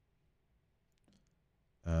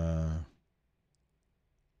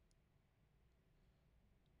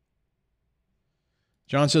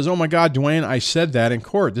 John says, oh my God, Dwayne, I said that in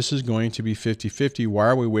court. This is going to be 50-50. Why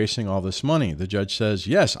are we wasting all this money? The judge says,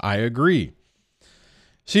 yes, I agree.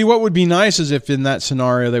 See, what would be nice is if in that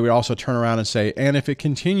scenario, they would also turn around and say, and if it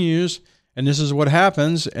continues, and this is what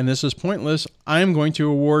happens, and this is pointless, I'm going to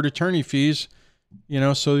award attorney fees,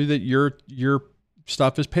 so that your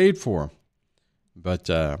stuff is paid for. But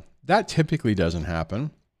that typically doesn't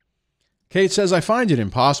happen. Kate says, I find it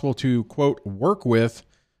impossible to, quote, work with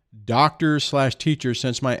doctors/teachers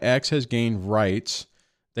since my ex has gained rights.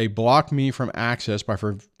 They block me from access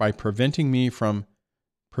by preventing me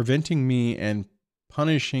and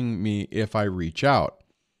punishing me if I reach out.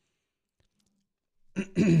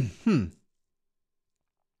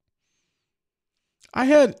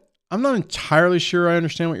 I'm not entirely sure I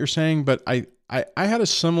understand what you're saying, but I had a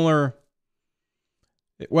similar,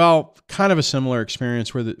 kind of a similar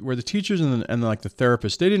experience where the teachers and like the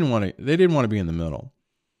therapists, they didn't want to be in the middle.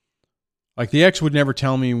 Like the ex would never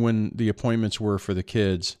tell me when the appointments were for the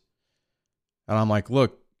kids. And I'm like,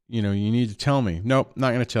 look, you need to tell me. Nope,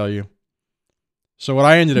 not going to tell you. So what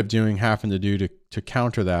I ended up doing, having to do to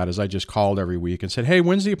counter that, is I just called every week and said, hey,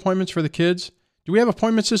 when's the appointments for the kids? Do we have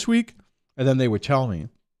appointments this week? And then they would tell me.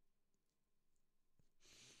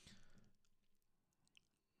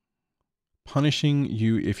 Punishing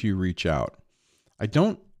you if you reach out. I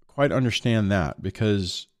don't quite understand that,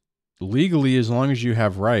 because legally, as long as you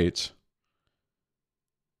have rights,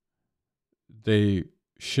 they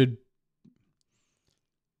should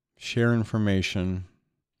share information.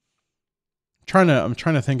 I'm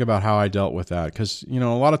trying to think about how I dealt with that, because a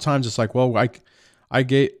lot of times it's like, well, I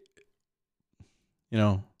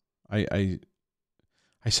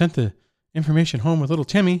sent the information home with little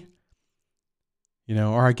Timmy,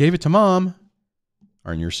 or I gave it to mom,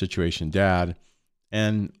 or in your situation, dad,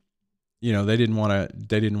 and they didn't want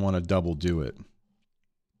to double do it.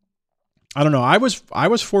 I don't know. I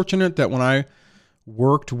was fortunate that when I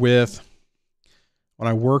worked with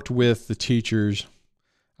the teachers,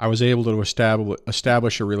 I was able to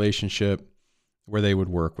establish a relationship where they would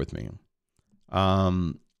work with me.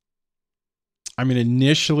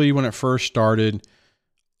 Initially when it first started,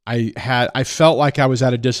 I felt like I was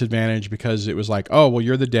at a disadvantage, because it was like, oh, well,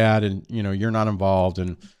 you're the dad and you're not involved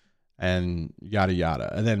and yada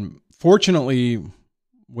yada. And then fortunately,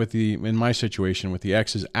 in my situation with the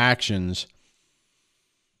ex's actions,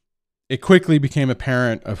 it quickly became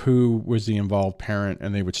apparent of who was the involved parent,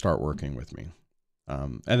 and they would start working with me.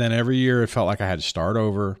 And then every year it felt like I had to start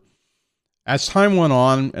over. As time went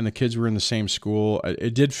on and the kids were in the same school,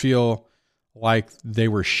 it did feel like they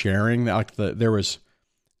were sharing, like there was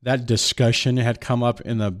that discussion had come up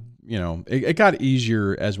in the, it got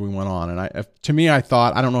easier as we went on. And to me, I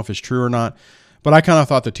thought, I don't know if it's true or not, but I kind of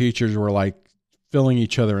thought the teachers were like filling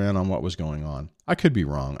each other in on what was going on. I could be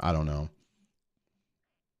wrong. I don't know.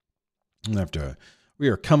 We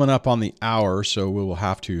are coming up on the hour, so we will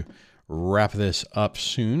have to wrap this up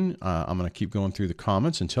soon. I'm going to keep going through the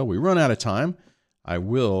comments until we run out of time. I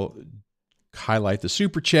will highlight the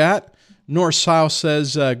super chat. North South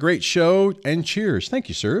says, great show and cheers. Thank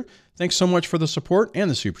you, sir. Thanks so much for the support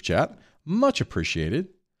and the super chat. Much appreciated.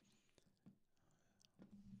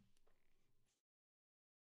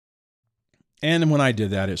 And when I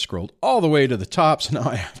did that, it scrolled all the way to the top. So now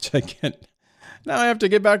I have to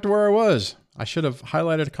get back to where I was. I should have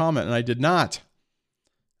highlighted a comment and I did not.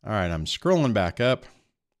 All right, I'm scrolling back up.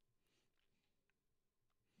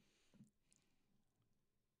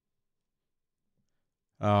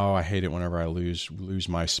 Oh, I hate it whenever I lose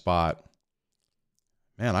my spot.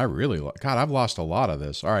 Man, I've lost a lot of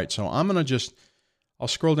this. All right, so I'll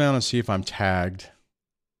scroll down and see if I'm tagged.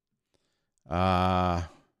 Let's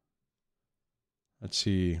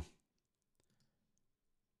see.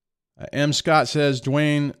 M. Scott says,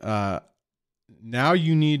 Dwayne, now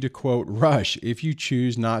you need to quote Rush. If you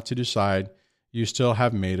choose not to decide, you still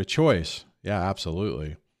have made a choice. Yeah,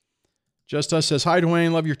 absolutely. Just Us says, hi,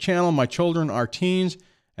 Dwayne. Love your channel. My children are teens,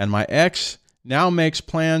 and my ex now makes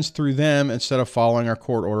plans through them instead of following our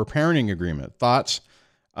court order parenting agreement. Thoughts?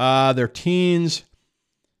 They're teens.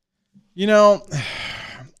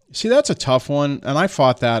 See, that's a tough one. And I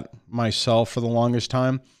fought that myself for the longest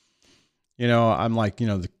time. I'm like,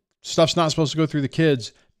 the stuff's not supposed to go through the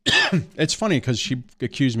kids. It's funny because she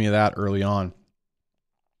accused me of that early on.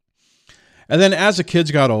 And then as the kids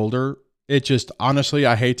got older, it just, honestly,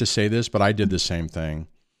 I hate to say this, but I did the same thing.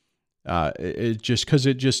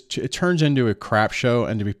 It turns into a crap show.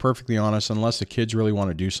 And to be perfectly honest, unless the kids really want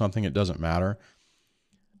to do something, it doesn't matter.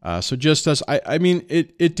 So just as,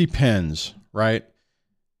 it depends, right?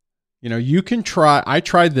 You can try, I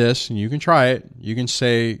tried this and you can try it. You can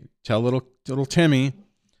tell little Timmy,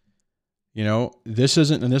 this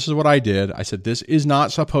isn't, and this is what I did. I said, this is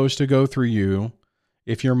not supposed to go through you.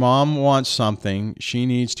 If your mom wants something, she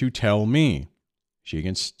needs to tell me. She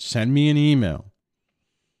can send me an email.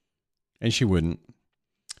 And she wouldn't.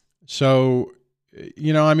 So,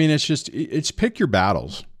 it's pick your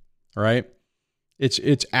battles, right?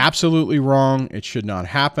 It's absolutely wrong. It should not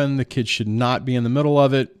happen. The kids should not be in the middle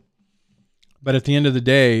of it. But at the end of the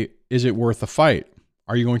day, is it worth the fight?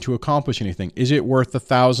 Are you going to accomplish anything? Is it worth the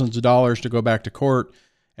thousands of dollars to go back to court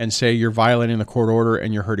and say you're violating the court order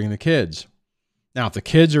and you're hurting the kids? Now, if the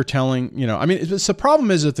kids are telling, the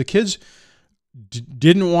problem is that the kids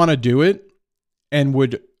didn't want to do it and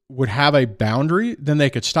would have a boundary, then they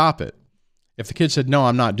could stop it. If the kid said, no,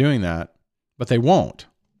 I'm not doing that, but they won't.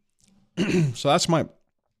 So that's my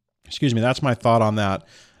thought on that.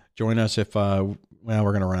 Join us if, we're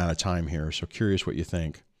going to run out of time here. So curious what you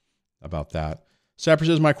think about that. Sapper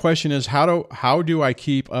says, my question is, how do I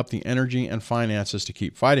keep up the energy and finances to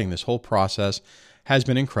keep fighting? This whole process has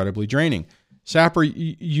been incredibly draining. Sapper,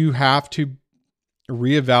 you have to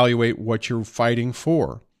reevaluate what you're fighting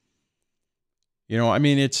for. You know, I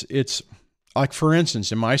mean, it's like, for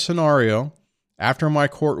instance, in my scenario, after my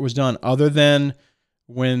court was done, other than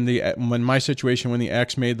when the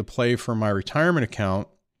ex made the play for my retirement account,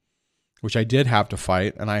 which I did have to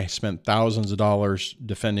fight, and I spent thousands of dollars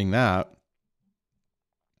defending that,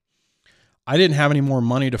 I didn't have any more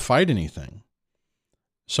money to fight anything.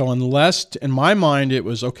 So unless, in my mind, it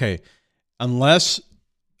was, okay, unless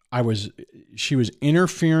she was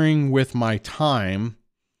interfering with my time,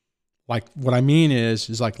 like what I mean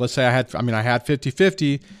is like, let's say I had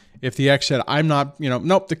 50-50. If the ex said, I'm not,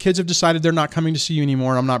 nope, the kids have decided they're not coming to see you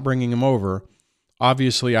anymore and I'm not bringing them over,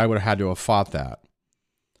 obviously I would have had to have fought that.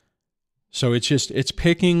 So it's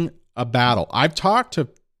picking a battle. I've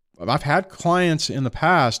had clients in the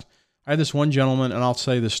past. I had this one gentleman, and I'll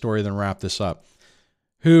say this story, then wrap this up,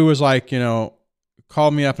 who was like,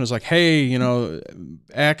 called me up and was like, hey,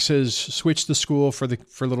 X has switched the school for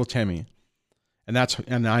little Timmy. And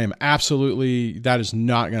I am absolutely, that is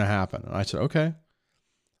not going to happen. And I said, okay.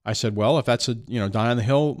 I said, well, if that's a, die on the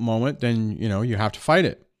hill moment, then, you have to fight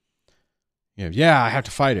it. Yeah, I have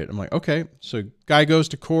to fight it. I'm like, okay. So guy goes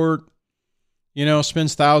to court,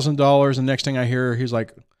 spends $1,000. And next thing I hear, he's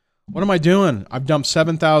like, what am I doing? I've dumped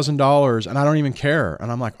 $7,000 and I don't even care. And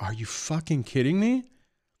I'm like, are you fucking kidding me?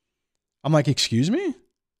 I'm like, excuse me?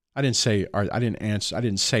 I didn't say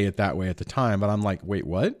it that way at the time, but I'm like, wait,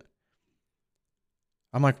 what?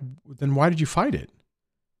 I'm like, then why did you fight it?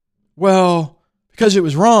 Well, because it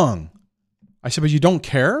was wrong. I said, but you don't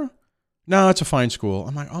care? No, it's a fine school.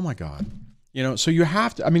 I'm like, oh my God. So you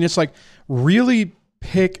have to, it's like, really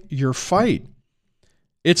pick your fight.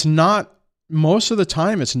 It's not, most of the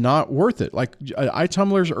time, it's not worth it. Like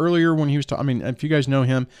iTumblr's earlier when he was talking, if you guys know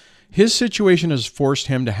him, his situation has forced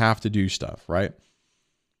him to have to do stuff, right?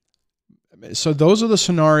 So those are the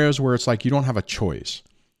scenarios where it's like you don't have a choice,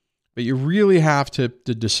 but you really have to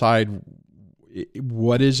decide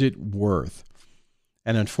what is it worth.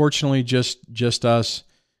 And unfortunately, just us,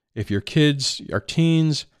 if your kids are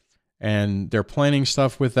teens and they're planning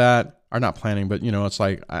stuff with that, or not planning, but it's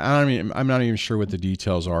like, I'm not even sure what the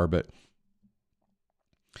details are, but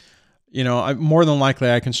more than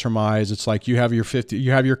likely I can surmise it's like you have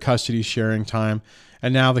your custody sharing time,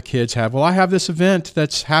 and now the kids have, well, I have this event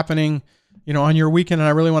that's happening, on your weekend and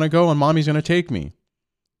I really want to go and mommy's going to take me.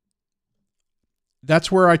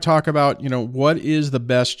 That's where I talk about, what is the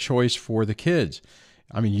best choice for the kids.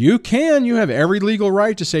 You have every legal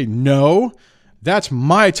right to say, no, that's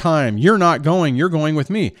my time. You're not going, you're going with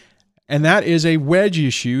me. And that is a wedge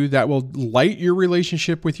issue that will light your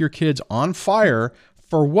relationship with your kids on fire.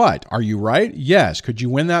 For what? Are you right? Yes. Could you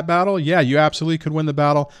win that battle? Yeah, you absolutely could win the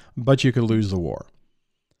battle, but you could lose the war.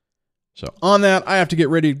 So on that, I have to get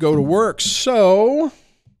ready to go to work. So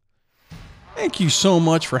thank you so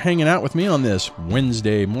much for hanging out with me on this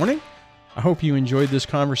Wednesday morning. I hope you enjoyed this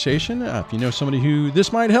conversation. If you know somebody who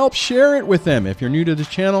this might help, share it with them. If you're new to the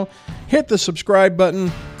channel, hit the subscribe button,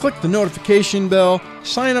 click the notification bell,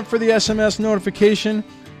 sign up for the SMS notification,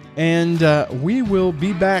 and we will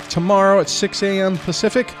be back tomorrow at 6 a.m.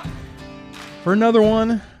 Pacific for another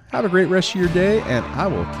one. Have a great rest of your day, and I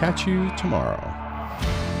will catch you tomorrow.